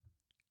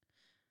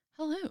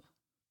Hello,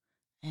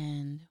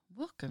 and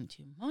welcome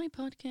to my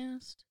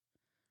podcast,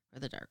 Where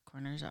the Dark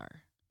Corners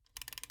Are.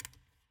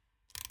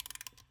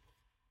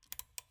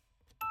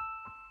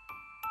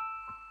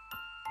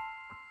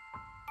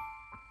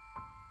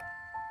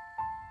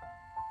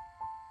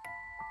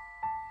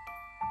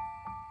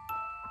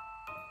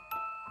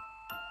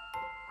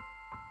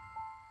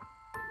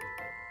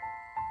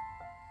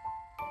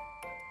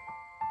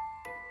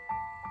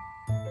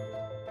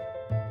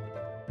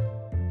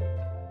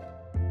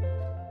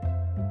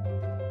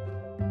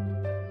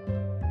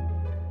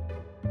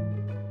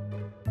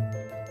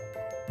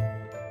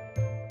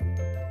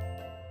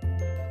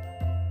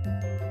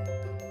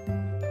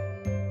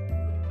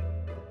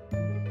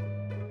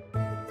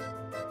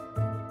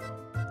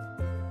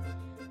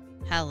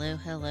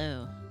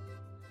 Hello.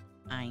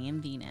 I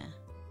am Dina,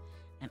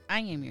 and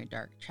I am your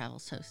Dark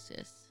Travels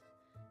hostess.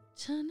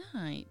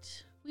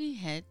 Tonight, we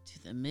head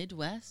to the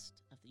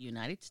Midwest of the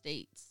United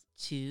States,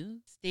 to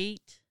the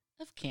state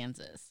of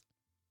Kansas.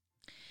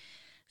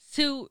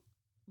 So,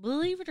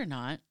 believe it or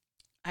not,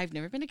 I've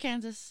never been to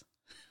Kansas.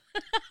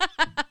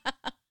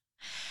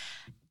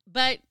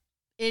 But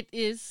it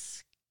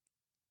is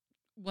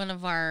one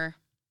of our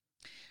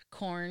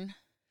corn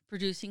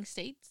producing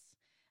states,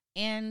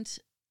 and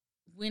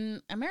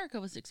when America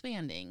was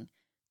expanding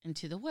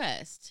into the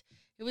West,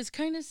 it was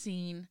kind of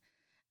seen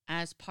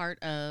as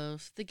part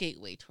of the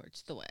gateway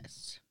towards the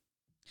West.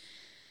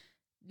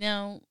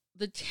 Now,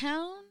 the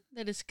town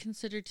that is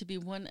considered to be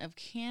one of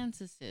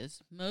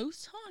Kansas's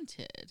most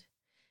haunted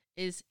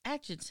is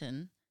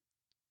Atchison,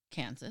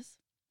 Kansas,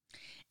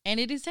 and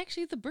it is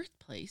actually the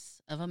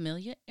birthplace of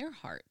Amelia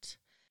Earhart,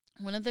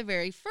 one of the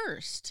very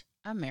first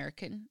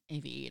American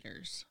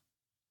aviators.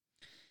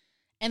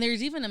 And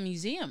there's even a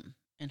museum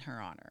in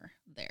her honor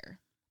there.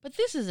 But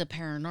this is a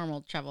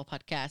paranormal travel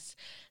podcast,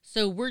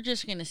 so we're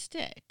just going to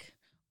stick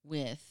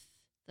with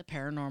the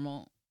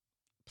paranormal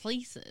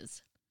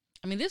places.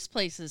 I mean, this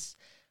place is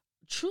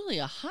truly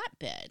a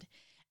hotbed,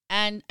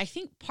 and I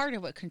think part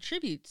of what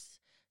contributes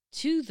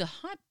to the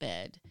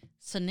hotbed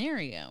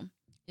scenario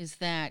is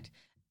that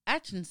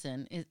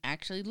Atchison is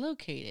actually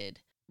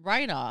located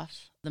right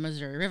off the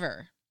Missouri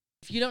River.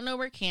 If you don't know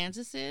where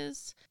Kansas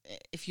is,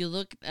 if you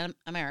look at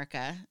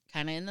America,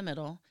 kind of in the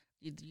middle,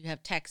 you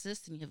have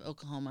Texas and you have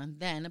Oklahoma. And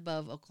then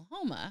above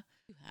Oklahoma,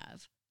 you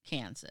have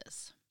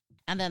Kansas.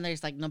 And then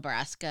there's like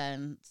Nebraska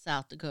and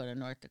South Dakota,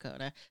 North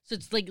Dakota. So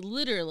it's like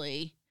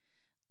literally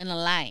in a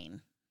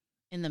line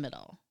in the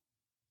middle,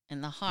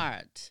 in the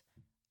heart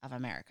of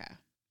America.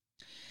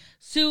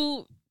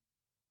 So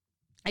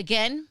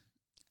again,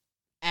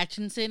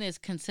 Atchison is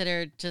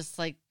considered just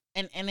like,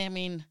 and I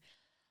mean,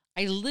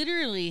 I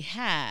literally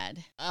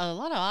had a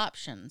lot of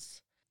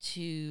options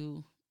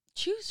to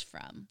choose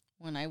from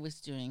when I was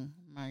doing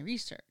my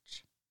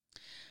research.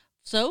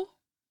 So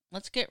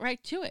let's get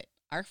right to it.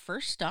 Our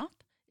first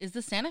stop is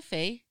the Santa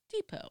Fe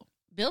Depot.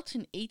 Built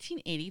in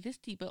 1880, this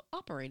depot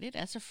operated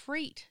as a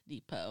freight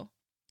depot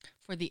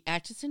for the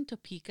Atchison,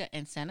 Topeka,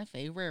 and Santa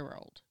Fe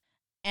Railroad.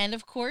 And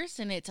of course,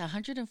 in its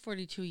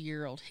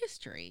 142-year-old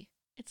history,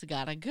 it's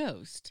got a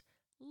ghost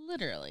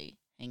literally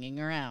hanging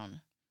around.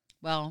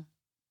 Well,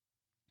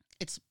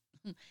 it's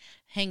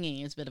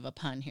hanging is a bit of a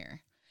pun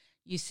here.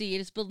 You see,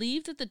 it is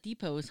believed that the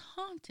depot is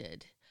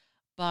haunted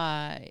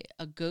by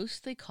a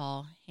ghost they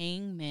call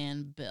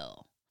Hangman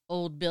Bill.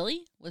 Old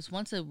Billy was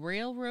once a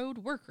railroad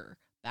worker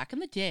back in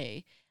the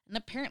day, and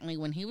apparently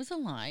when he was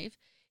alive,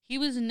 he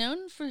was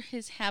known for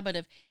his habit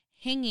of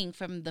hanging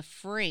from the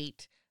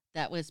freight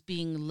that was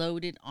being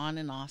loaded on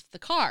and off the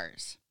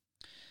cars.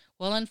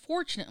 Well,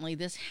 unfortunately,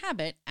 this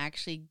habit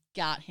actually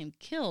got him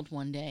killed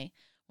one day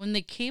when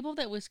the cable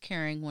that was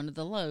carrying one of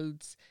the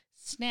loads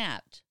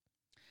snapped,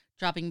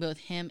 dropping both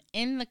him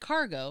and the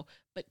cargo,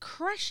 but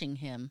crushing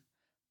him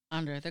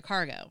under the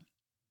cargo.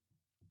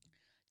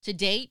 To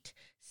date,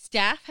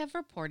 staff have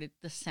reported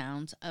the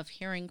sounds of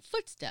hearing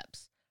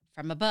footsteps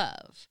from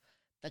above.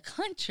 The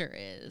clincher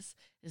is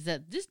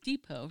that this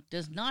depot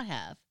does not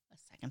have a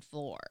second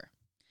floor.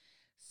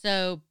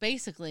 So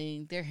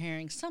basically, they're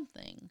hearing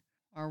something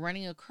or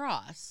running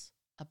across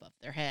above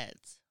their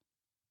heads.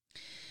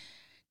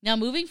 Now,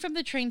 moving from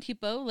the train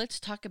depot, let's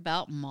talk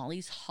about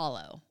Molly's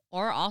Hollow,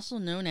 or also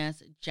known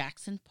as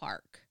Jackson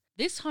Park.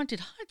 This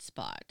haunted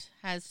hotspot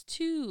has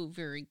two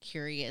very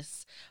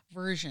curious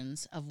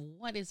versions of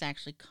what is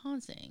actually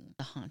causing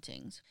the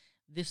hauntings.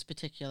 This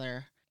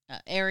particular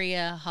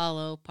area,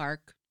 Hollow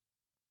Park,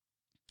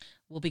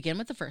 we'll begin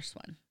with the first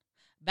one.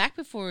 Back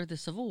before the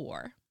Civil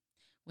War,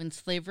 when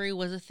slavery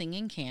was a thing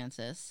in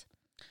Kansas,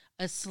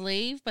 a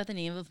slave by the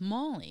name of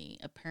Molly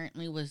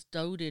apparently was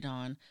doted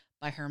on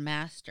by her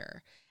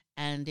master,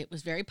 and it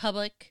was very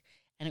public,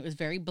 and it was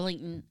very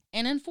blatant,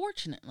 and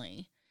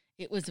unfortunately,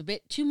 it was a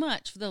bit too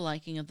much for the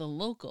liking of the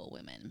local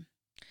women.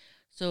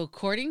 So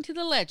according to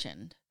the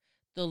legend,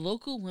 the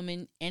local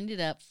women ended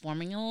up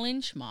forming a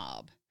lynch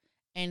mob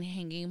and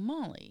hanging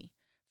Molly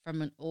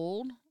from an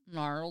old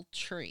gnarled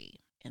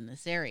tree in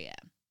this area.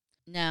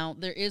 Now,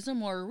 there is a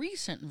more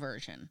recent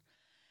version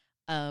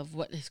of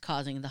what is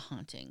causing the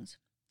hauntings.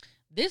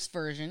 This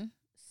version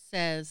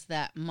says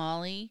that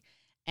Molly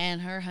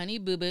and her honey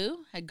Boo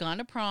Boo had gone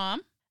to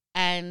prom.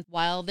 And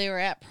while they were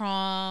at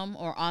prom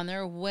or on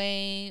their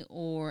way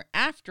or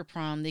after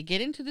prom, they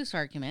get into this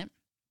argument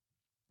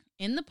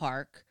in the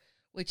park,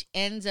 which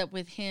ends up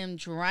with him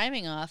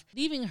driving off,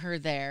 leaving her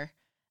there.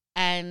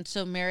 And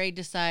so Mary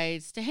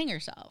decides to hang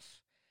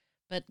herself.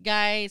 But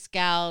guys,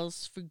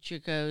 gals, freak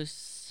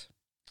chicos,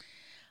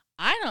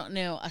 I don't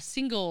know a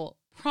single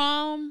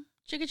prom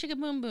chicka chicka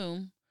boom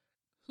boom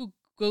who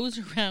goes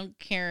around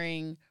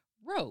carrying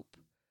rope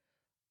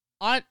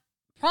on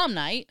prom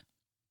night.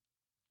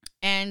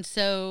 And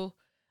so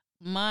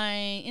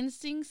my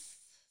instincts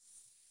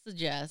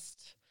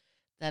suggest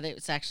that it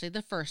was actually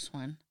the first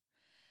one.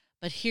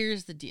 But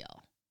here's the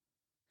deal.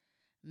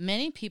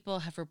 Many people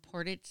have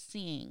reported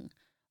seeing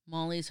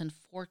Molly's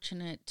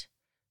unfortunate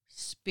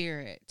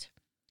spirit,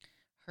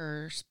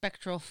 her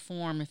spectral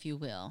form, if you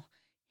will,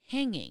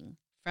 hanging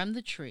from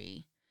the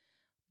tree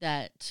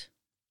that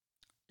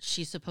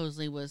she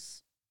supposedly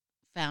was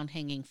found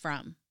hanging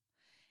from.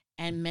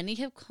 And many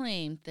have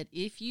claimed that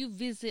if you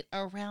visit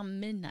around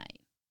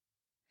midnight,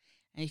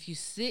 and if you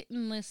sit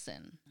and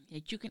listen,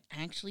 that you can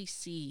actually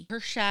see her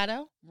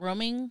shadow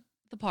roaming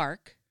the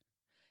park,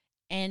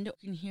 and you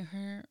can hear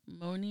her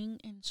moaning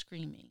and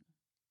screaming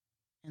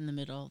in the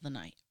middle of the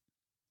night.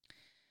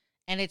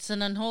 And it's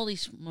an unholy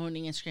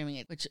moaning and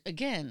screaming, which,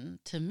 again,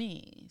 to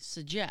me,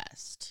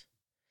 suggests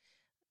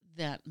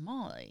that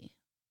Molly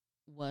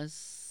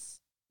was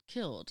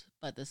killed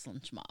by this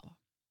lynch mob.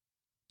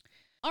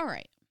 All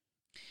right.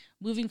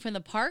 Moving from the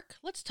park,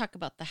 let's talk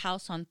about the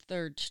house on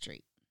 3rd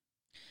Street.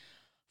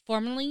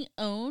 Formerly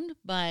owned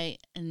by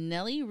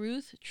Nellie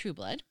Ruth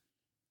Trueblood,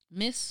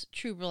 Miss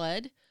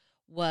Trueblood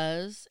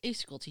was a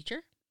school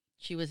teacher.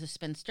 She was a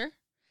spinster,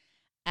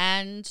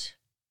 and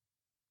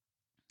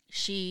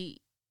she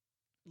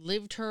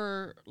lived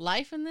her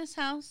life in this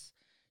house.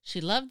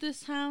 She loved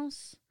this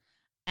house,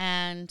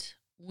 and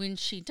when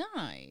she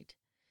died,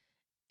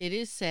 it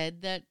is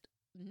said that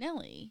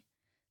Nellie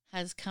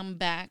has come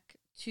back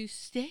to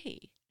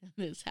stay in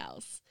this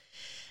house.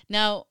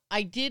 Now,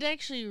 I did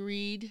actually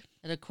read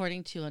that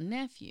according to a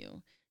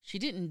nephew, she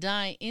didn't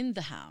die in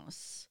the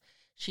house.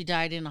 She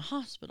died in a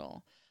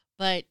hospital.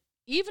 But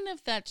even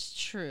if that's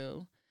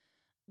true,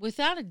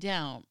 without a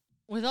doubt,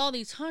 with all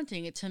these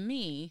haunting, to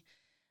me,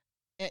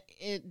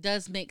 it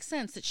does make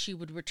sense that she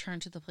would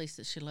return to the place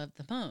that she loved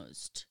the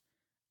most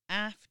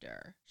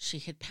after she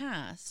had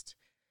passed,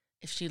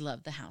 if she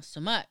loved the house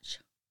so much.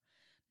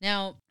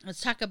 Now,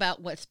 let's talk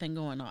about what's been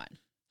going on.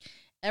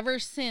 Ever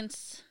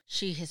since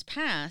she has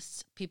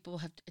passed, people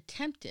have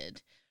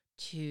attempted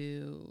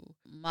to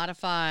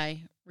modify,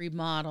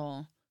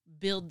 remodel,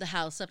 build the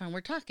house up, and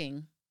we're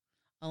talking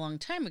a long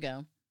time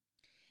ago.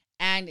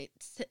 And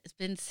it's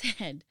been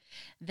said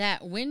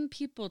that when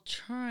people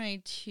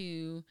try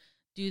to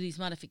do these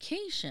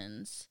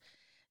modifications,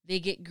 they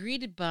get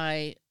greeted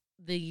by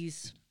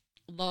these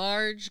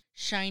large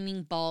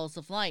shining balls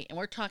of light. And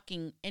we're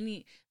talking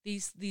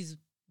these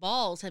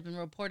balls have been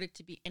reported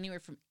to be anywhere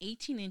from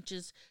 18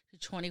 inches to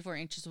 24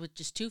 inches, with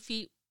just 2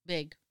 feet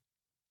big.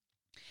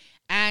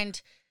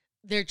 And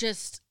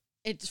it's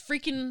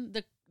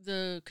freaking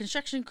the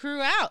construction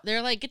crew out.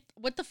 They're like,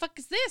 what the fuck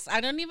is this?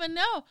 I don't even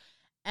know.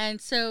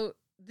 And so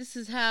this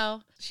is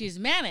how she's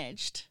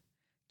managed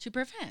to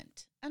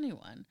prevent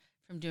anyone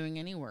from doing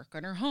any work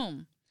on her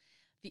home.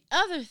 The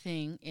other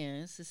thing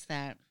is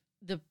that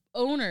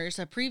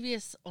a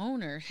previous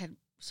owner had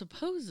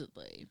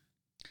supposedly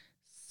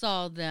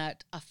saw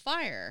that a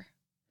fire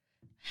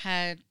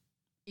had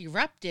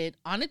erupted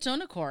on its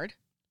own accord,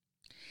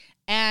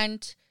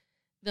 and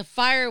the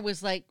fire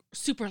was like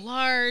super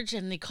large,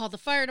 and they called the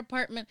fire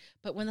department.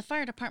 But when the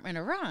fire department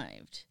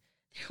arrived,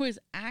 there was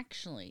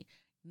actually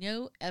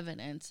no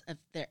evidence of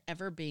there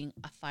ever being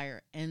a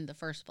fire in the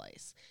first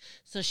place.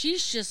 So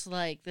she's just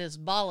like this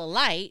ball of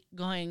light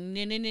going,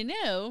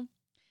 no,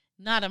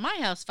 not in my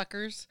house,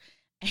 fuckers.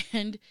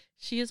 And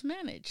she has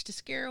managed to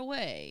scare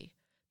away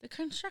the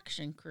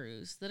construction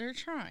crews that are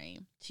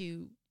trying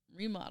to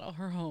remodel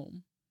her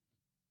home.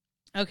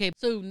 Okay,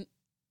 so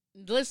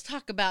let's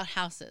talk about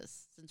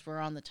houses since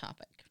we're on the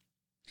topic.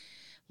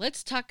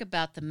 Let's talk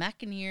about the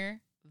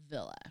McAnear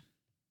Villa.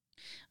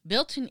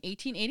 Built in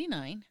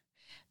 1889,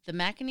 the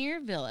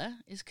McAnear Villa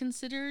is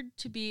considered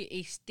to be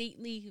a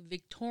stately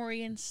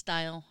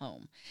Victorian-style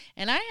home.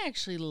 And I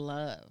actually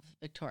love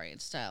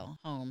Victorian-style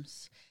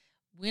homes.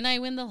 When I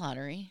win the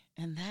lottery,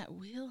 and that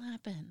will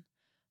happen,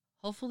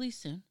 hopefully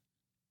soon,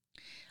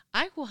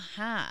 I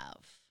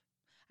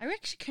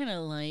actually kind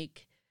of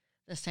like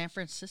the San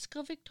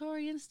Francisco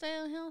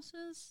Victorian-style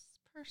houses,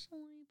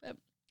 personally. But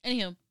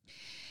anyhow,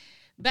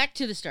 back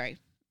to the story.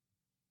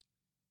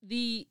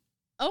 The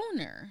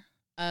owner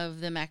of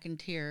the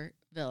McAnear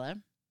Villa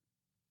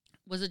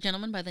was a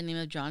gentleman by the name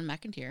of John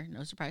McAteer,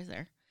 no surprise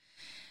there,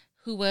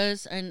 who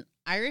was an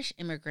Irish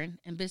immigrant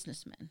and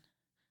businessman.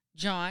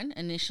 John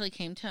initially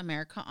came to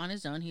America on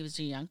his own. He was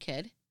a young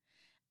kid,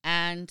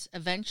 and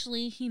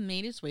eventually he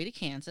made his way to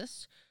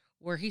Kansas,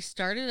 where he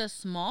started a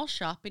small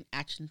shop in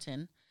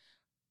Atchison.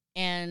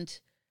 And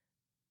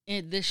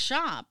this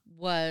shop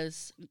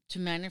was to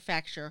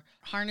manufacture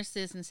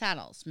harnesses and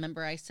saddles.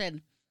 Remember, I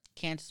said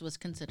Kansas was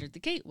considered the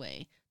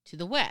gateway to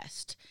the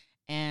West,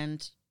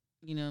 and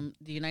the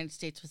United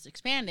States was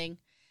expanding.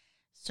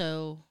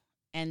 So,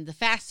 and the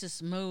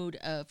fastest mode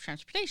of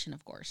transportation,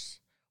 of course,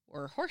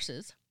 were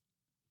horses.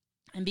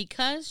 And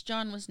because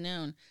John was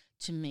known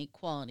to make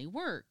quality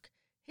work,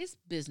 his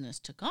business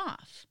took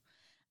off.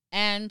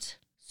 And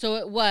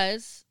so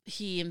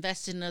he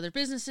invested in other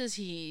businesses.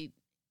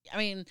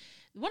 One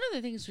of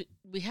the things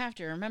we have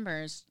to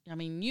remember is,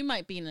 you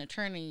might be an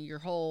attorney your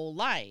whole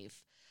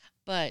life,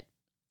 but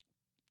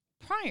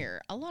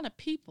prior, a lot of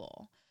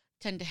people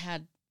tend to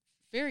have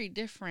very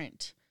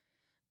different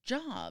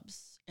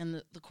jobs in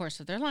the course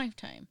of their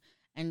lifetime.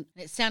 And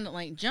it sounded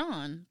like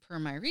John, per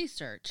my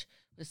research,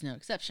 was no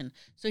exception.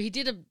 So he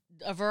did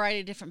a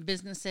variety of different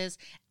businesses,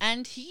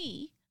 and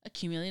he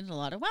accumulated a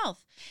lot of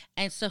wealth.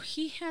 And so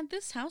he had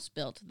this house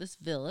built, this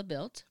villa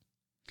built.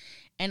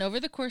 And over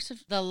the course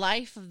of the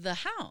life of the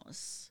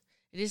house,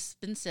 it has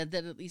been said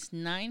that at least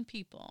 9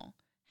 people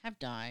have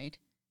died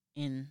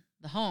in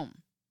the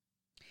home.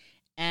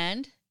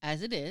 And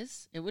as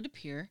it would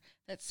appear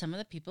that some of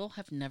the people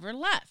have never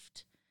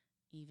left,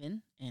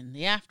 even in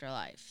the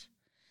afterlife.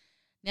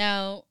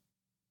 Now,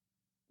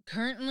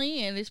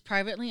 currently it is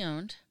privately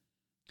owned,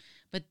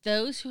 but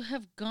those who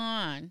have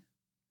gone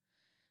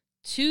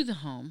to the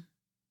home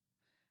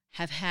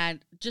have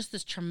had just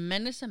this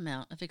tremendous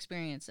amount of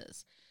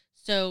experiences.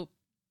 So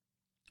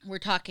we're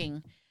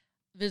talking,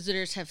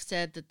 visitors have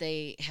said that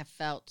they have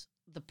felt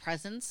the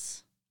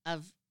presence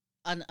of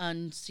an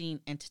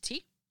unseen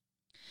entity,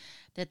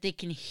 that they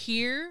can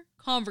hear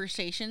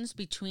conversations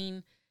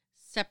between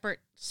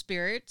separate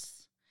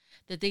spirits,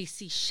 that they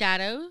see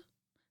shadow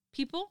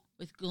people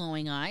with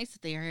glowing eyes,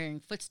 that they are hearing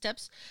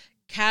footsteps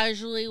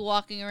casually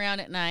walking around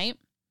at night,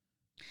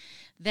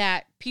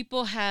 that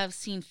people have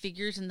seen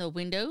figures in the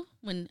window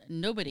when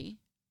nobody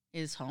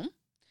is home,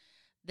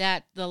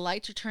 that the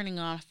lights are turning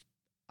off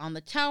on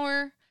the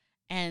tower,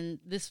 and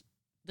the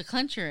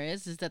clincher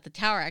is that the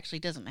tower actually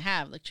doesn't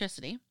have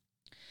electricity,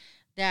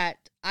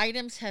 that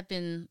items have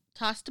been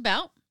tossed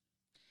about,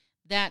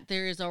 that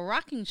there is a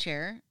rocking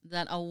chair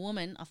that a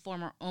woman, a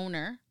former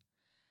owner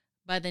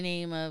by the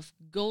name of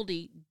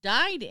Goldie,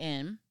 died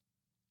in,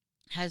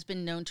 has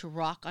been known to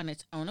rock on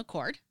its own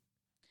accord,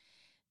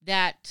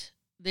 that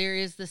there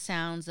is the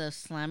sounds of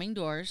slamming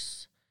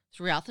doors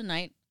throughout the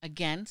night,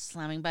 again,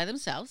 slamming by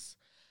themselves,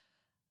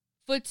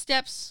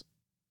 footsteps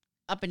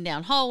up and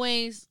down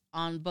hallways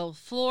on both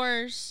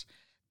floors,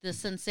 the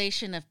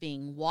sensation of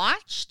being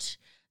watched,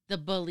 the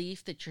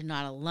belief that you're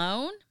not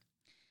alone,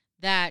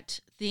 that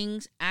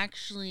things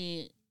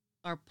actually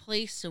are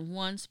placed in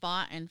one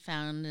spot and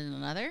found in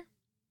another,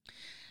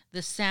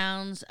 the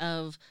sounds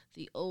of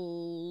the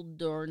old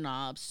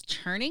doorknobs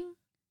turning,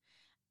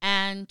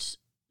 and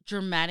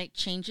dramatic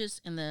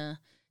changes in the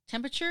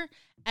temperature.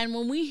 And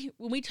when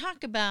we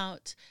talk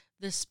about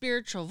the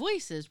spiritual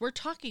voices, we're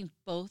talking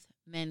both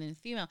men and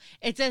female.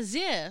 It's as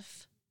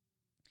if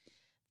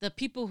the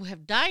people who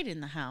have died in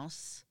the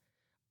house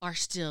are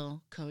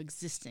still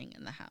coexisting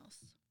in the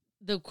house.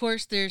 Of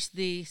course, there's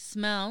the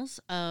smells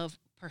of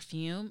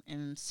perfume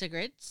and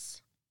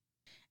cigarettes.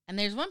 And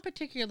there's one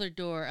particular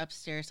door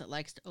upstairs that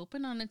likes to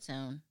open on its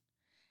own.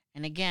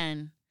 And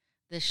again,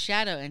 the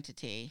shadow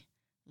entity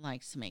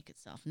likes to make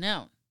itself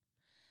known.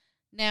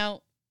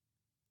 Now,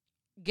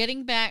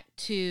 getting back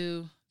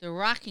to the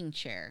rocking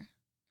chair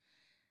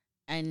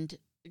and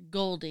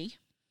Goldie,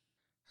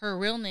 her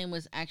real name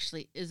was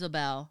actually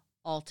Isabel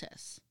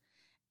Altus.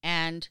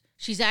 And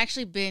she's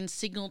actually been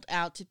signaled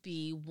out to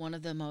be one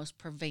of the most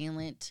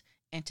prevalent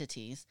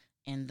entities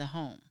in the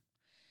home.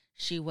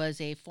 She was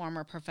a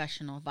former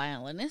professional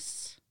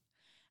violinist,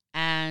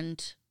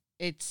 and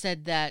it's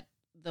said that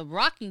the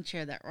rocking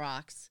chair that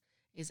rocks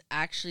is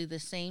actually the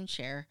same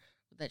chair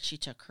that she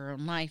took her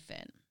own life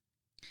in.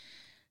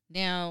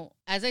 Now,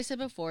 as I said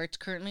before, it's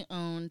currently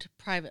owned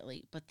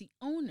privately, but the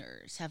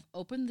owners have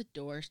opened the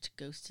doors to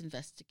ghost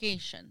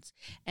investigations.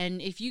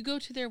 And if you go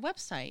to their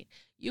website,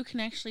 you can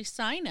actually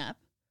sign up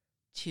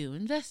to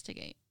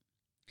investigate.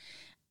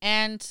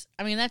 And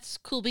that's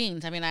cool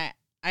beans. I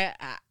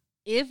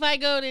if I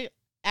go to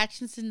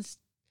Atchison,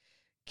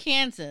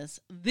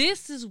 Kansas,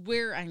 this is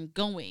where I'm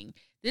going.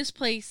 This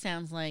place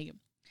sounds like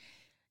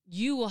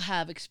you will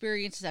have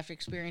experiences after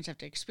experience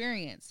after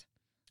experience.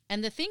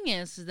 And the thing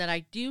is that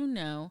I do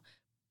know,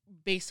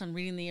 based on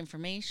reading the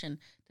information,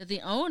 that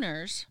the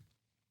owners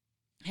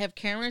have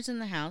cameras in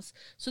the house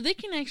so they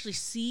can actually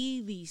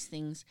see these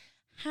things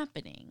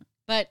happening.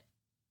 But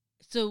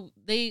so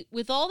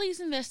with all these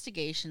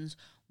investigations,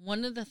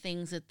 one of the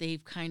things that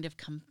they've kind of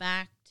come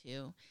back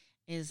to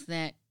is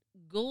that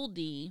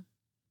Goldie,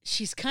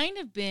 she's kind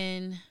of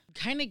been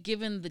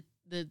given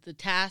the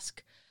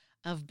task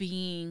of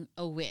being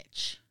a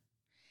witch.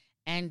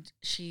 And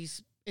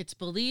it's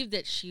believed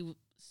that she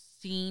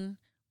seen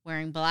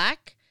wearing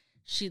black.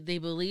 They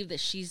believe that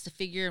she's the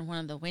figure in one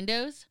of the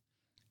windows.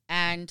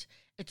 And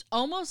it's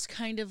almost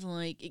kind of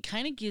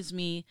gives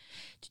me,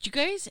 did you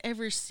guys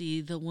ever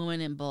see the Woman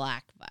in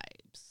Black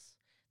vibes?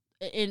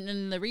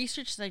 in the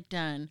research that I've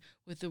done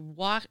with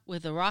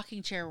the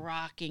rocking chair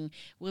rocking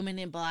women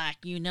in black,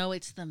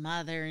 it's the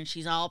mother and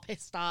she's all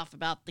pissed off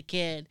about the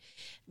kid.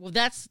 Well,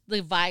 that's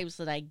the vibes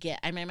that I get.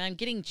 I mean, I'm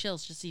getting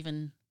chills just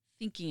even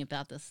thinking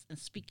about this and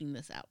speaking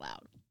this out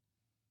loud.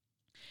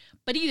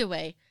 But either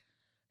way,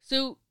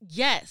 so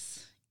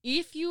yes,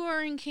 if you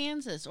are in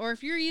Kansas, or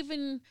if you're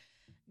even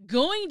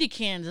going to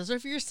Kansas, or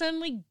if you're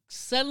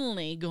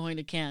suddenly going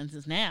to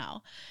Kansas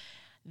now,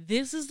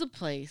 this is the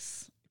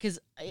place. Because,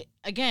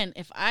 again,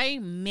 if I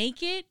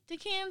make it to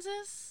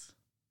Kansas,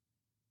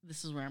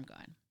 this is where I'm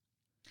going.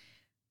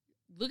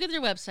 Look at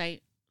their website,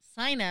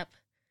 sign up,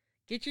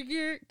 get your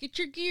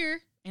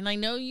gear, and I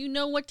know you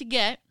know what to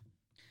get,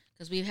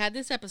 because we've had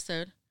this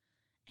episode,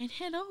 and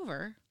head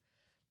over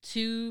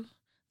to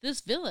this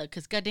villa,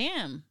 because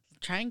goddamn,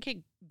 try and get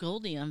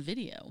Goldie on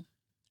video.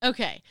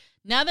 Okay,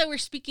 now that we're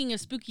speaking of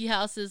spooky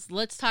houses,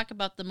 let's talk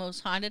about the most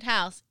haunted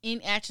house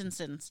in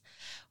Atchinson's.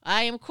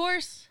 I am, of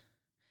course,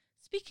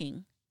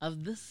 speaking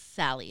of the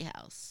Sallie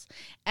House.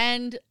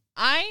 And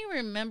I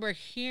remember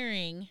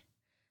hearing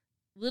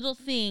little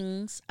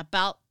things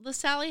about the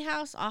Sallie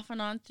House off and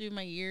on through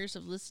my years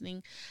of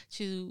listening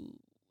to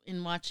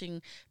and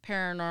watching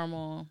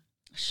paranormal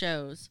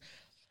shows.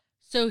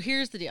 So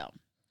here's the deal.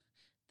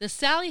 The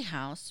Sallie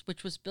House,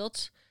 which was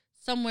built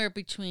somewhere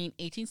between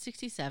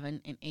 1867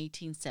 and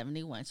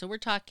 1871. So we're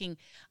talking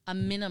a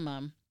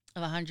minimum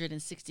of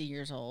 160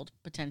 years old,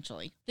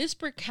 potentially. This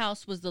brick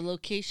house was the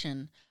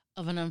location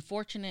of an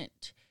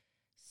unfortunate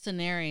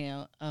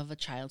scenario of a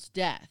child's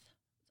death,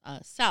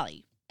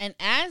 Sallie. And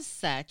as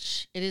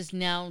such, it is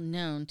now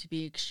known to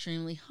be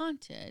extremely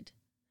haunted.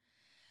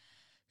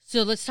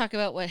 So let's talk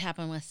about what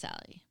happened with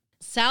Sallie.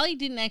 Sallie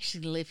didn't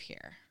actually live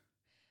here.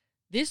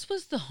 This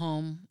was the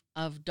home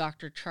of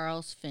Dr.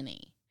 Charles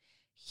Finney.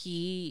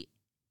 He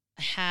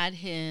had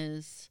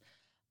his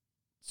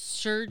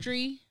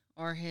surgery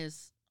or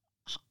his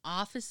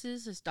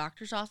offices, his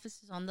doctor's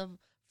offices on the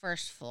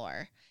first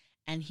floor,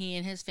 and he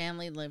and his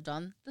family lived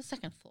on the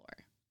second floor.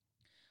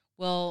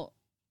 Well,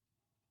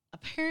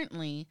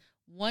 apparently,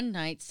 one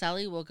night,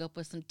 Sallie woke up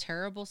with some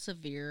terrible,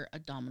 severe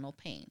abdominal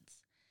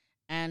pains.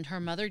 And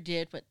her mother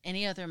did what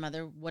any other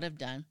mother would have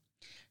done.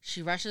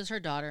 She rushes her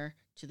daughter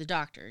to the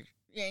doctor.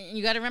 And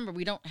you got to remember,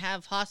 we don't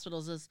have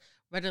hospitals as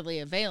readily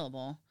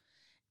available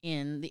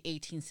in the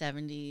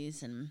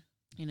 1870s and,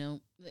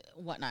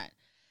 whatnot.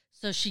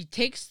 So she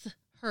takes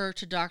her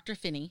to Dr.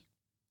 Finney,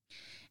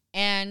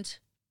 and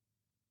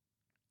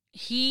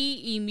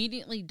he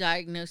immediately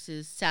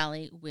diagnoses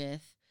Sallie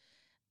with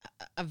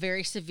a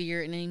very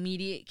severe and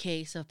immediate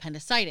case of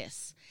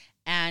appendicitis.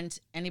 And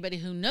anybody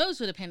who knows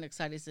what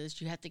appendicitis is,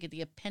 you have to get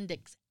the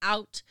appendix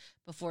out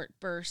before it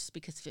bursts,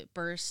 because if it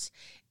bursts,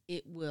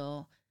 it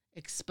will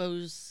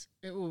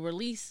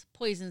release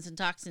poisons and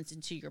toxins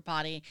into your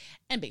body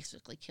and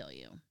basically kill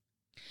you.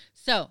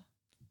 So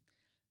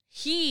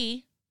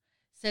he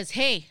says,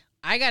 hey,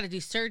 I got to do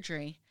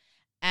surgery.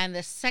 And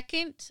the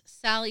second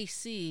Sallie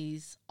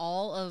sees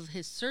all of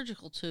his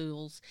surgical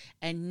tools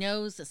and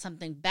knows that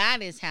something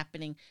bad is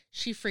happening,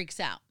 she freaks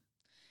out.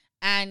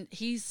 And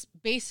he's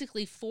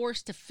basically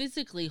forced to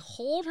physically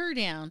hold her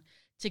down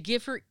to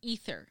give her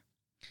ether,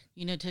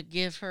 to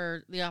give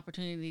her the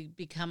opportunity to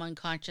become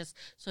unconscious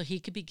so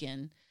he could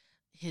begin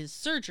his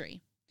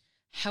surgery.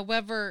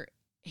 However,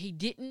 he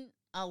didn't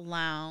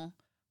allow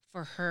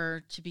for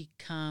her to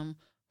become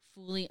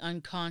fully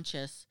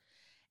unconscious,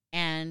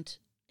 and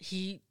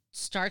he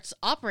starts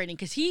operating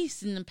because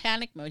he's in the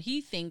panic mode. He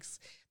thinks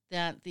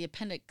that the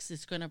appendix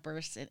is going to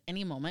burst at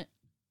any moment.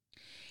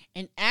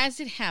 And as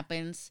it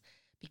happens,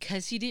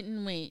 because he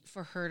didn't wait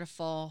for her to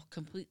fall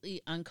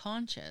completely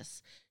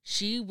unconscious,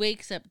 she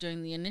wakes up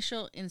during the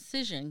initial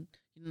incision,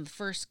 the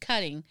first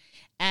cutting,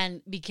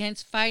 and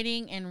begins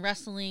fighting and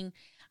wrestling.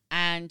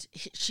 And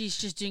she's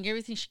just doing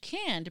everything she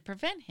can to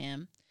prevent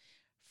him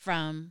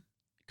from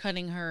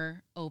cutting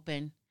her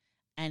open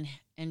and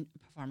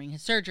performing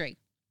his surgery.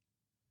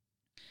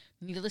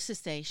 Needless to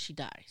say, she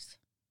dies.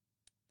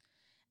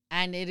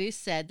 And it is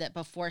said that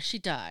before she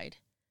died,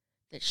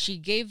 that she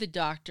gave the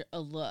doctor a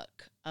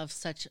look of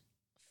such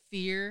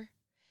fear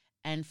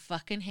and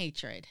fucking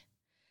hatred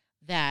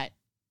that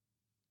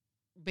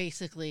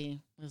basically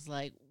was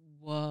like,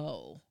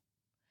 whoa.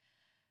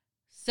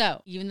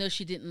 So, even though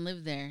she didn't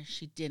live there,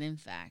 she did in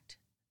fact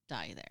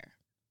die there.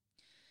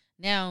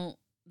 Now,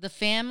 the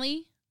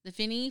Finney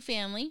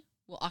family,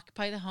 will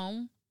occupy the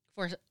home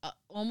for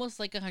almost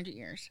like 100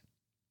 years.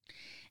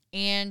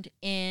 And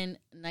in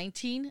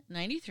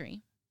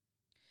 1993,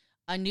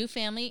 a new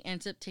family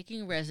ends up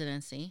taking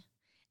residency,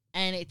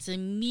 and it's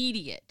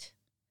immediate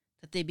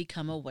that they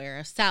become aware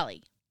of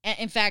Sallie.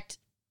 In fact,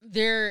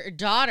 their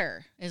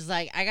daughter is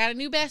like, I got a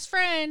new best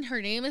friend.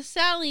 Her name is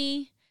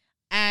Sallie.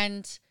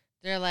 And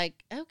they're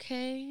like,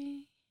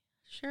 okay,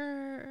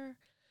 sure.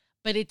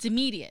 But it's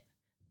immediate.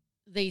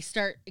 They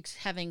start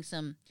having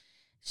some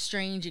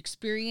strange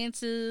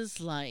experiences,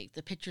 like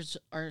the pictures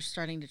are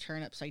starting to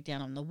turn upside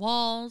down on the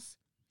walls.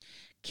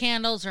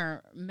 Candles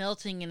are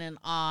melting in an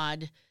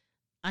odd,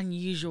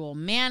 unusual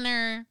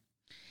manner.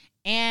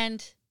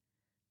 And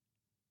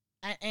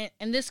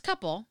And this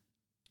couple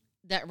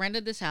that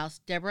rented this house,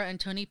 Deborah and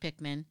Tony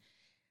Pickman,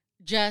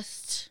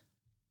 just,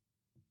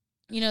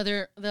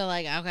 they're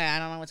like, okay, I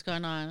don't know what's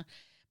going on,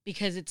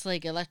 because it's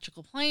like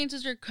electrical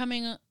appliances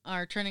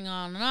are turning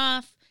on and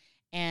off,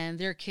 and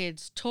their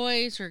kids'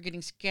 toys are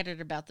getting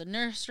scattered about the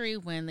nursery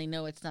when they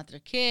know it's not their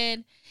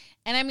kid.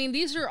 And I mean,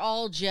 these are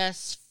all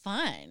just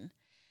fun.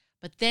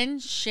 But then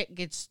shit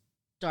gets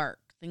dark.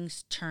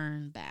 Things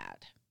turn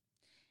bad.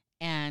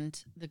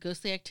 And the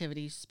ghostly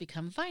activities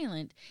become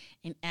violent.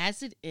 And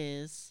as it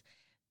is,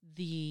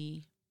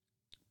 the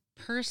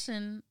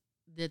person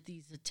that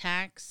these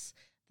attacks,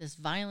 this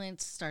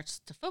violence starts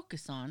to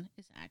focus on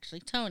is actually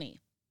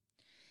Tony.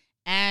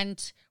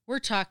 And we're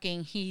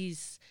talking,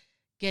 he's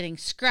getting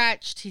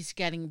scratched, he's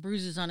getting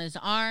bruises on his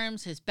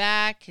arms, his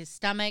back, his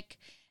stomach,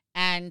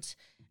 and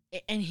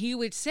he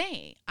would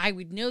say, I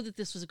would know that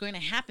this was going to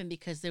happen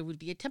because there would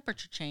be a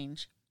temperature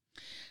change.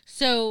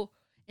 So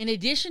in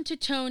addition to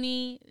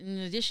Tony, in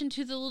addition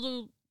to the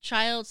little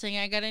child saying,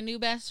 I got a new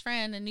best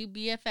friend, a new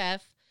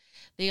BFF,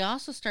 they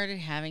also started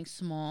having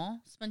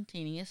small,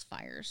 spontaneous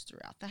fires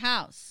throughout the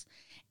house.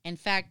 In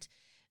fact,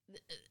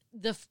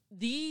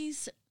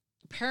 these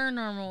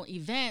paranormal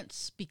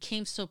events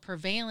became so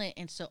prevalent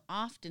and so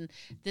often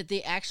that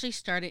they actually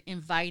started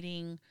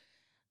inviting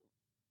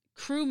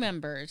crew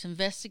members,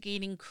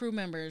 investigating crew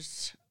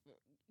members,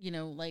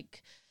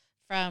 like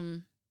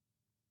from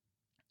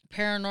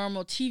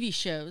paranormal TV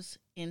shows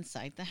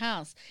inside the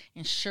house.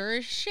 And sure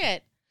as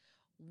shit,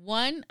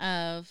 one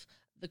of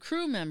the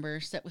crew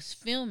members that was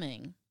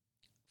filming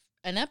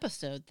an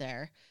episode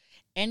there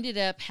ended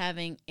up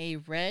having a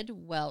red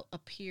welt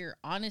appear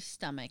on his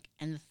stomach,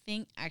 and the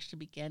thing actually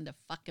began to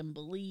fucking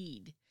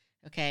bleed.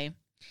 Okay?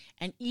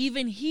 And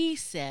even he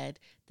said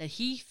that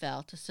he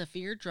felt a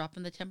severe drop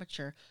in the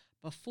temperature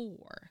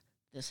before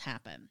this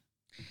happened.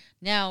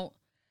 Now,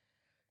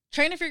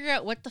 trying to figure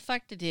out what the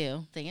fuck to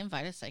do, they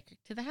invite a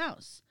psychic to the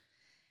house.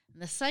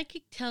 And the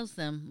psychic tells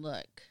them,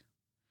 look,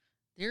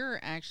 there are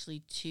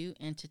actually two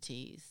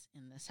entities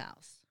in this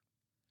house.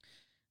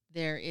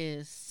 There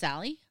is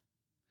Sally,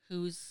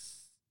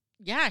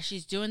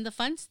 she's doing the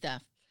fun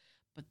stuff.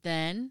 But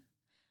then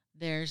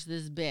there's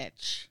this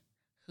bitch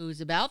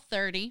who's about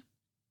 30.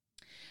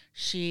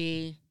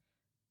 She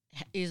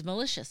is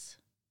malicious.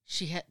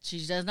 She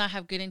does not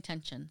have good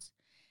intentions.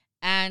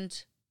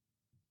 And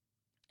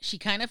she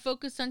kind of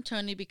focused on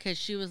Tony because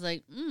she was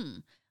like,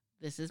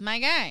 this is my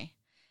guy.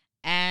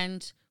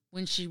 And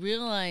when she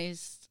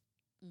realized,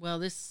 well,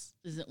 this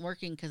isn't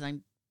working because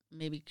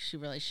maybe she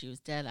realized she was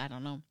dead. I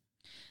don't know.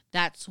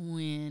 That's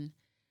when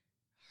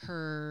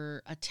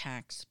her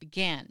attacks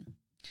began.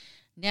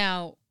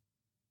 Now,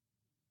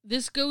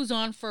 this goes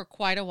on for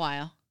quite a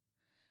while,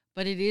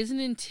 but it isn't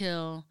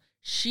until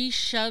she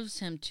shoves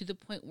him to the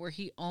point where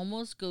he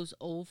almost goes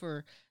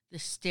over the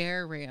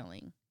stair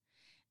railing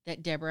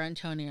that Deborah and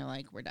Tony are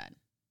like, we're done.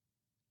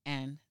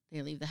 And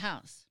they leave the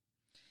house.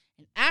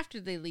 And after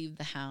they leave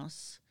the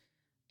house,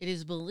 it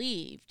is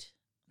believed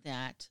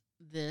that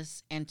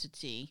this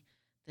entity,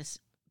 this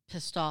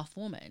pissed off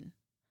woman,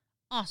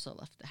 also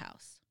left the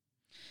house.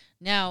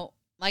 Now,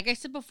 like I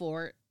said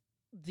before,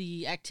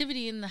 the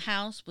activity in the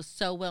house was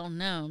so well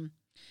known,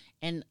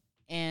 and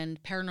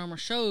paranormal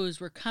shows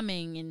were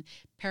coming,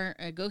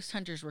 and ghost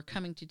hunters were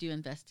coming to do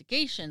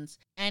investigations.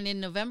 And in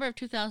November of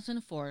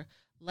 2004,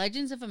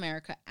 Legends of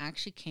America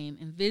actually came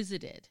and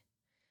visited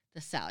the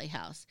Sally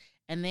house.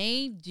 And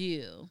they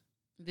do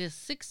this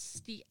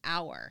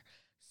 60-hour,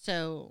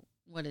 so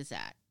what is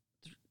that?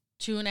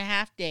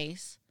 2.5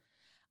 days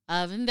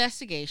of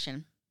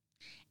investigation.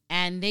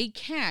 And they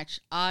catch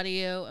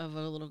audio of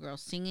a little girl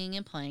singing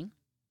and playing.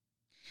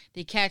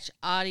 They catch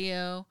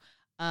audio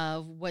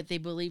of what they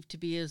believe to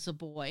be as a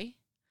boy,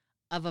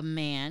 of a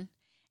man,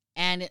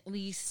 and at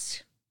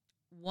least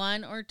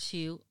one or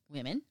two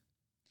women.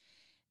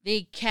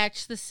 They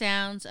catch the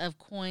sounds of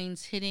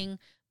coins hitting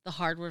the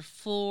hardwood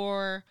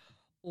floor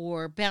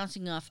or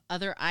bouncing off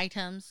other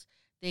items.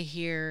 They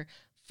hear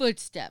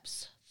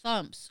footsteps,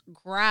 thumps,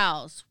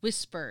 growls,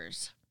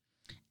 whispers.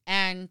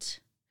 And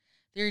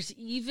there's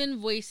even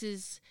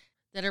voices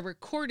that are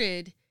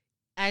recorded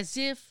as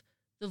if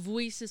the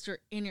voices are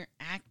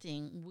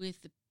interacting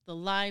with the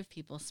live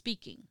people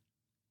speaking.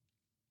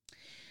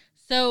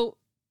 So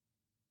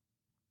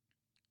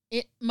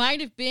it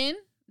might have been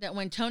that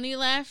when Tony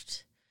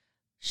left,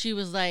 she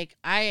was like,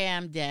 I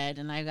am dead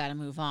and I got to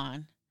move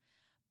on.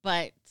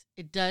 But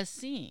it does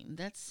seem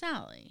that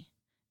Sally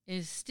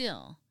is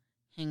still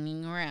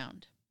hanging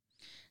around.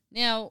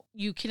 Now,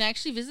 you can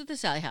actually visit the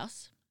Sally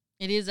house.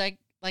 It is,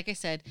 like I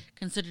said,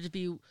 considered to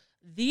be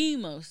the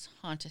most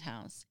haunted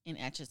house in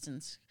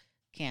Atchison,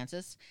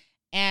 Kansas.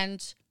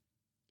 And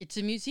it's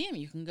a museum.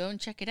 You can go and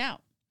check it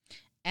out.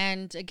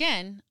 And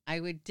again, I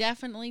would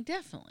definitely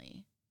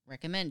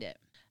recommend it.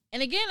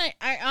 And again,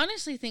 I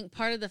honestly think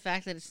part of the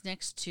fact that it's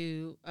next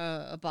to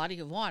a body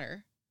of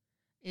water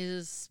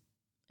is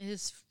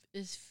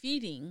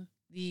feeding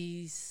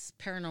these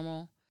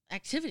paranormal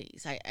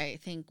activities. I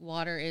think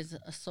water is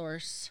a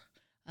source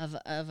of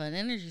an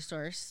energy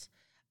source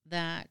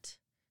that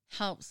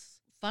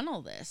helps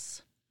funnel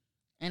this.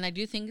 And I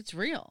do think it's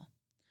real.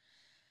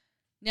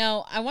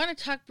 Now, I want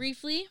to talk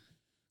briefly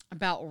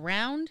about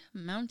Round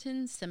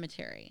Mountain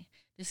Cemetery.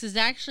 This is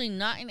actually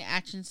not in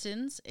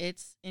Atchinson's.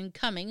 It's in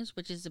Cummings,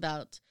 which is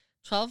about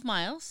 12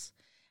 miles,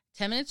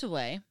 10 minutes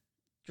away,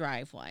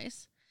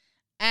 drive-wise.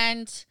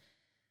 And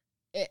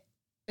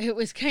it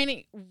was kind of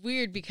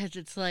weird because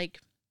it's like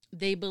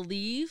they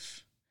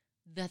believe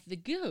that the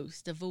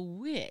ghost of a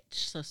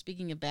witch, so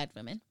speaking of bad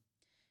women,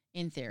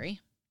 in theory,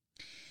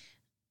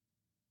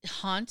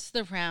 haunts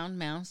the Round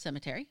Mound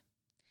Cemetery.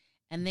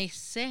 And they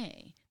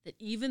say that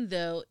even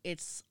though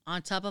it's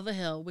on top of a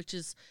hill, which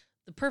is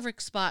the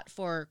perfect spot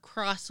for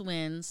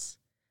crosswinds,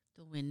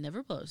 the wind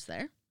never blows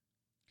there.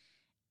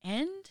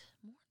 And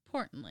more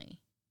importantly,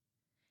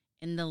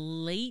 in the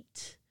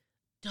late,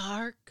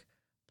 dark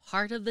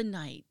part of the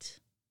night,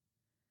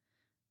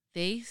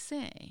 they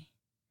say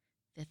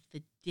that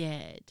the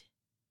dead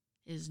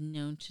is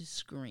known to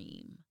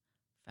scream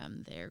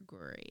from their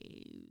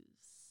graves.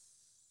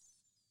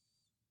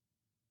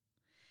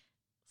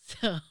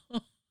 So,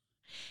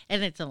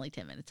 and it's only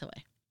 10 minutes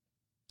away.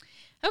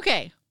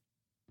 Okay.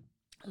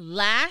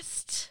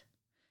 Last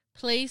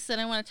place that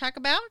I want to talk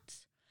about.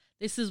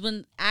 This is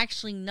when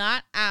actually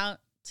not out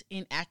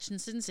in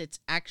Atchinson's. It's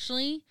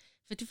actually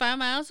 55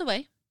 miles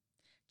away.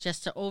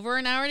 Just over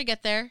an hour to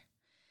get there.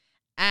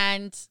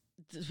 And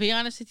to be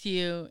honest with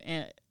you,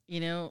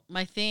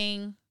 my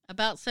thing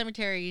about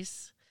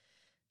cemeteries,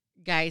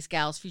 guys,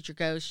 gals, future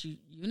ghosts,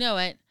 you know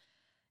it.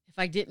 If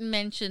I didn't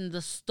mention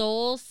the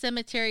Stoll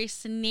Cemetery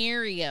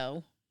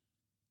scenario,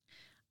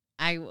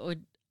 I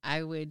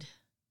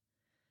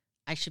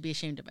should be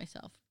ashamed of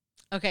myself.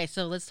 Okay,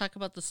 so let's talk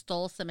about the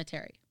Stoll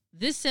Cemetery.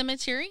 This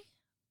cemetery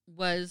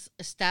was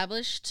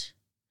established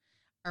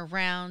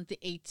around the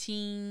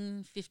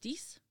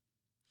 1850s.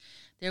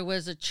 There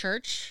was a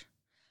church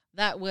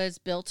that was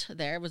built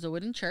there. It was a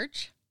wooden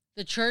church.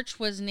 The church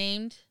was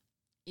named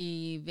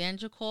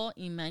Evangelical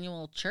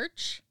Emmanuel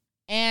Church,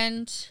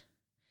 and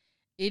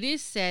it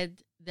is said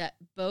that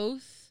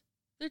both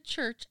the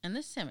church and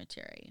the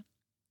cemetery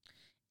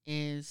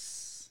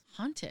is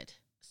haunted.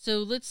 So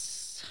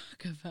let's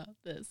talk about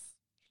this,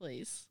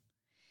 please.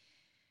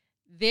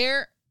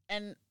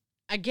 And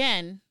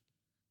again,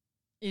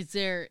 is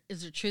there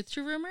truth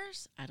to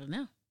rumors? I don't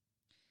know.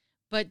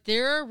 But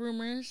there are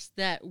rumors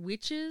that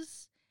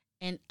witches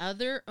and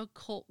other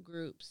occult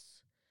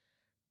groups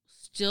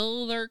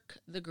still lurk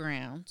the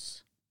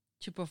grounds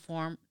to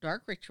perform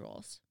dark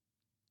rituals.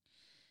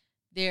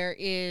 There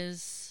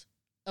is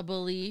a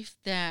belief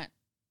that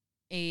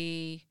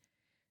a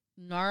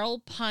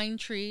gnarled pine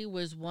tree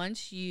was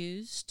once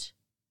used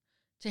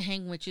to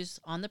hang witches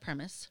on the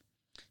premise.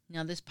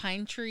 Now, this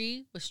pine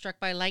tree was struck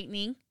by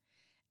lightning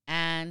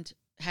and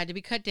had to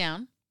be cut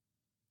down,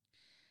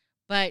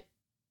 but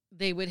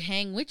they would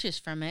hang witches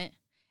from it.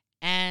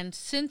 And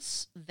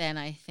since then,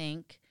 I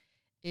think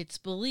it's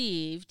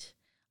believed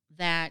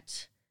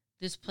that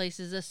this place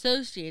is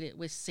associated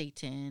with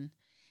Satan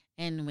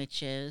and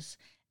witches.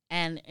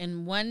 And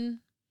in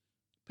one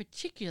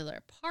particular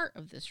part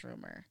of this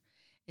rumor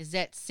is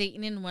that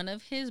Satan and one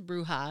of his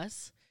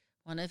brujas,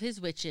 one of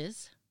his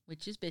witches,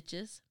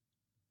 bitches,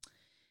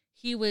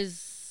 he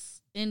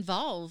was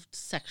involved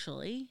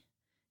sexually.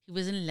 He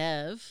was in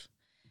love,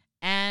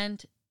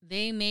 and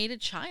they made a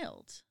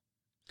child.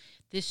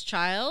 This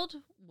child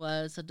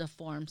was a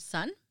deformed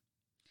son,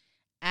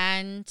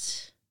 and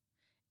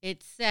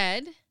it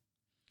said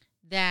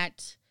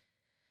that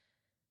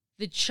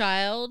the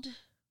child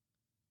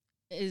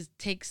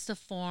takes the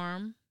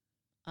form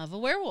of a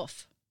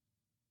werewolf.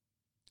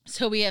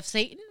 So we have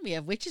Satan, we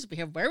have witches, we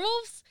have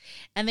werewolves,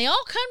 and they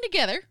all come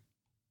together,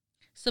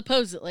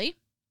 supposedly,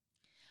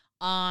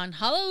 on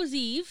Hallows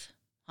Eve,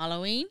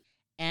 Halloween,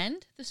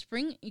 and the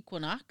spring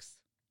equinox.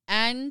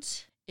 And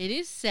it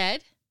is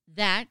said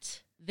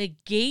that the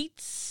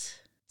gates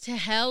to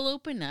hell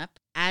open up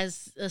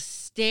as a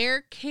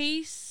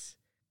staircase.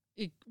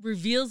 It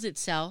reveals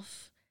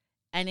itself,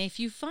 and if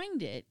you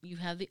find it, you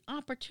have the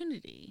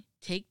opportunity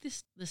to take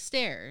the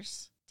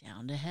stairs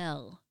down to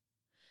hell.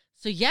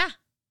 So yeah,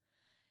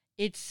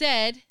 it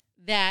said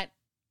that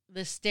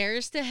the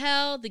stairs to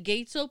hell, the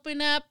gates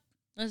open up.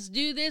 Let's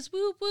do this.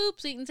 Whoop, whoop.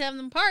 Satan's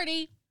having a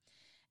party.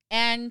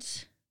 And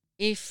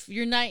if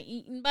you're not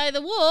eaten by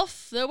the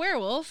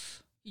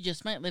werewolf, you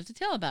just might live to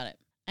tell about it.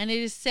 And it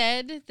is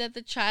said that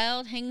the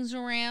child hangs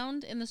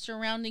around in the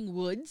surrounding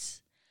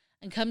woods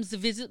and comes to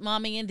visit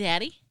mommy and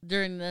daddy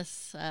during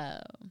this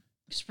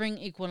spring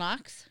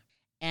equinox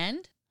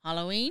and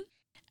Halloween.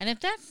 And if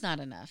that's not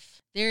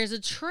enough, there's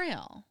a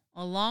trail,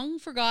 a long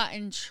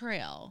forgotten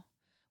trail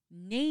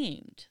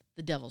named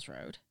the Devil's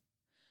Road,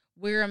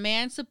 where a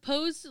man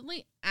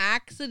supposedly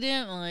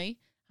accidentally,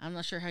 I'm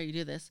not sure how you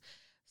do this,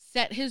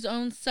 set his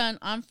own son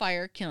on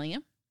fire, killing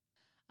him.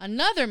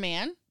 Another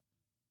man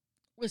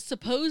was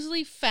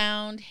supposedly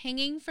found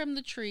hanging from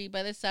the tree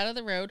by the side of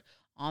the road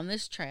on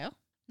this trail.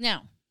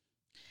 Now,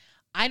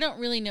 I don't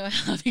really know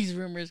how these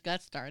rumors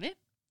got started,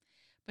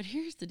 but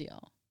here's the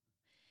deal.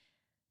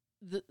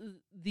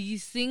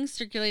 These things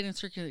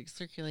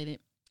circulated.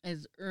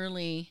 as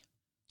early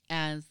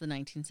as the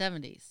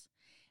 1970s.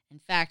 In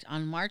fact,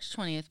 on March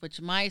 20th,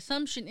 which my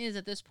assumption is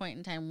at this point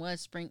in time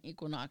was spring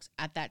equinox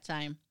at that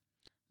time,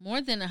 more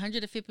than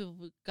 150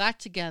 people got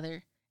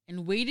together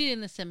and waited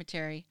in the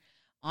cemetery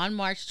on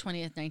March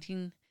 20th,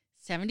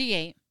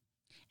 1978,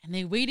 and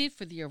they waited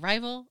for the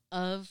arrival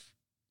of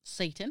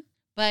Satan,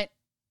 but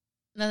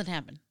nothing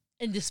happened.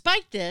 And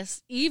despite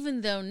this,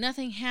 even though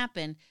nothing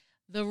happened,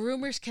 the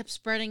rumors kept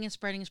spreading and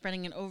spreading and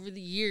spreading. And over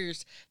the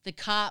years, the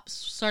cops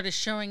started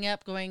showing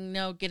up going,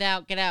 no, get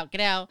out, get out,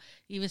 get out.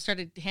 Even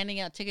started handing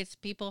out tickets to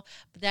people,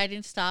 but that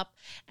didn't stop.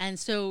 And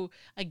so,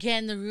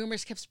 again, the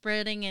rumors kept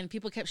spreading and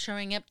people kept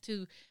showing up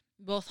to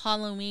both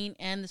Halloween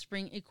and the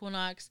spring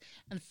equinox.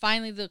 And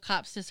finally, the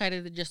cops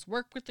decided to just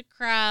work with the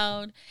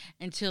crowd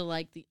until,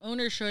 like, the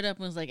owner showed up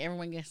and was like,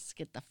 everyone gets to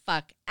get the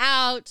fuck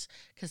out.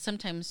 Because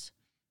sometimes,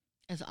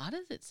 as odd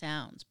as it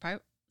sounds,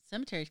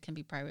 cemeteries can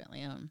be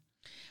privately owned.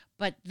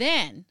 But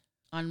then,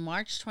 on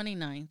March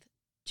 29th,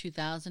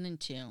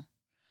 2002,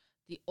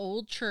 the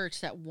old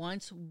church that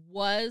once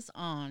was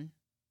on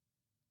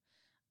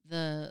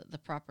the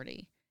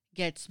property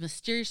gets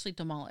mysteriously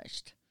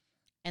demolished.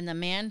 And the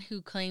man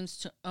who claims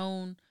to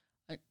own,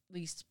 at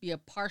least be a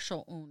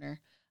partial owner,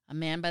 a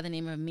man by the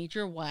name of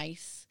Major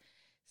Weiss,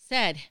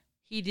 said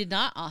he did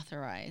not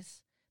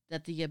authorize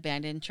that the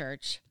abandoned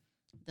church,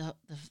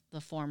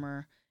 the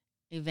former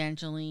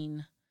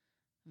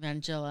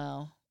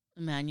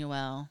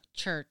Emmanuel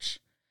church,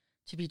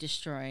 to be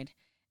destroyed.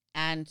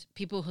 And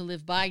people who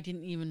lived by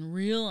didn't even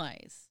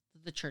realize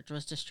that the church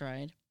was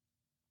destroyed.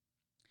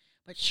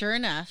 But sure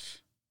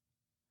enough,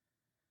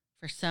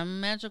 for some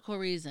magical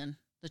reason,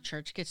 the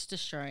church gets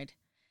destroyed.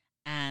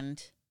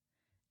 And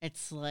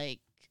it's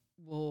like,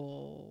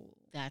 whoa,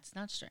 that's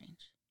not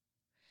strange.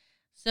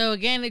 So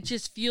again, it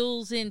just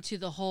fuels into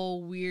the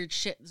whole weird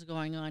shit that's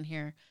going on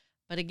here.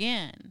 But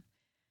again,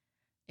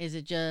 is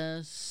it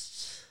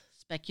just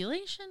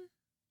speculation?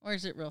 Or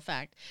is it real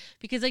fact?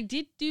 Because I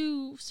did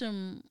do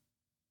some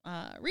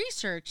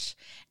research,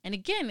 and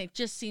again, it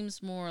just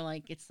seems more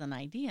like it's an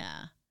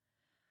idea.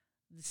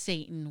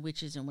 Satan,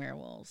 witches, and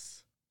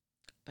werewolves,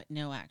 but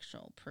no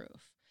actual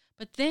proof.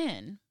 But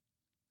then,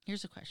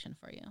 here's a question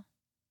for you.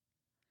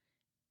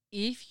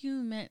 If you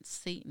met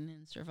Satan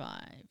and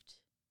survived,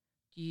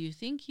 do you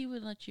think he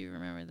would let you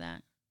remember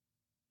that?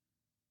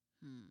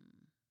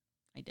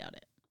 I doubt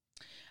it.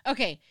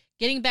 Okay,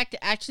 getting back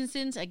to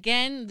Atchinson's,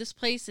 again, this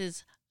place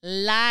is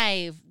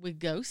live with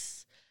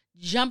ghosts,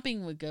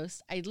 jumping with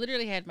ghosts. I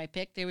literally had my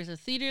pick. There was a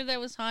theater that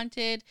was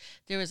haunted.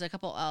 There was a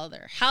couple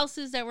other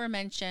houses that were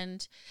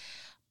mentioned,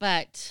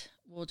 but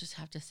we'll just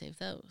have to save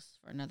those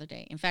for another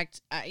day. In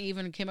fact, I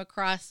even came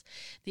across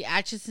the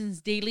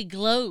Atchinson's Daily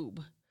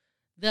Globe.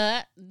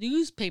 The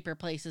newspaper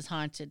place is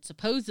haunted,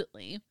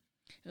 supposedly.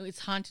 It's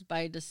haunted by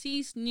a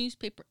deceased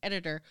newspaper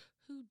editor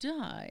who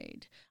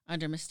died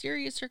under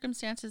mysterious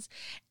circumstances.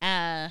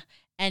 And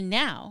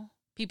now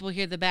people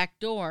hear the back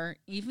door,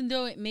 even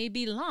though it may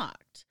be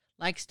locked,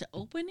 likes to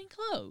open and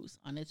close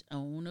on its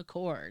own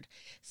accord.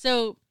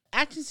 So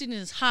Atchison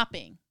is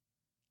hopping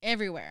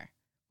everywhere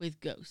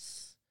with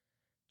ghosts,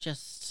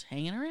 just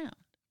hanging around.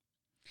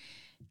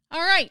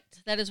 All right,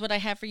 that is what I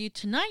have for you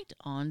tonight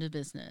on The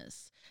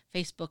Business.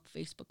 Facebook.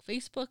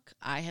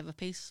 I have a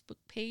Facebook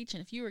page,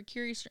 and if you are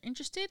curious or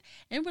interested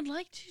and would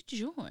like to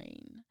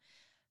join,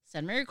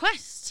 send me a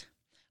request.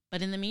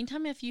 But in the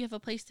meantime, if you have a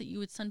place that you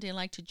would someday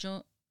like to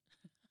join,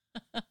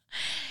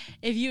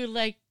 if you would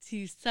like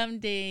to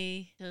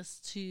someday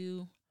just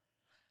to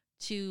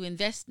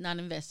not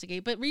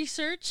investigate, but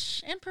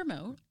research and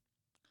promote,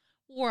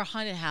 or a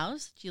haunted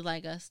house that you'd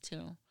like us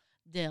to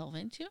delve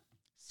into,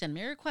 send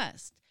me a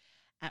request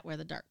at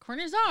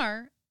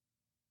wherethedarkcorners.are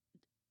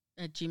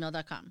at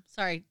gmail.com.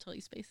 Sorry,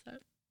 totally spaced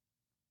that.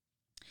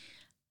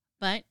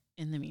 But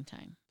in the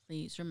meantime,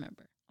 please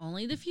remember,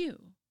 only the few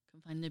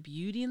can find the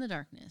beauty in the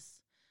darkness,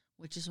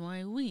 which is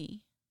why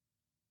we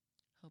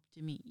hope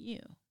to meet you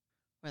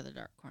where the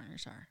dark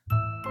corners are.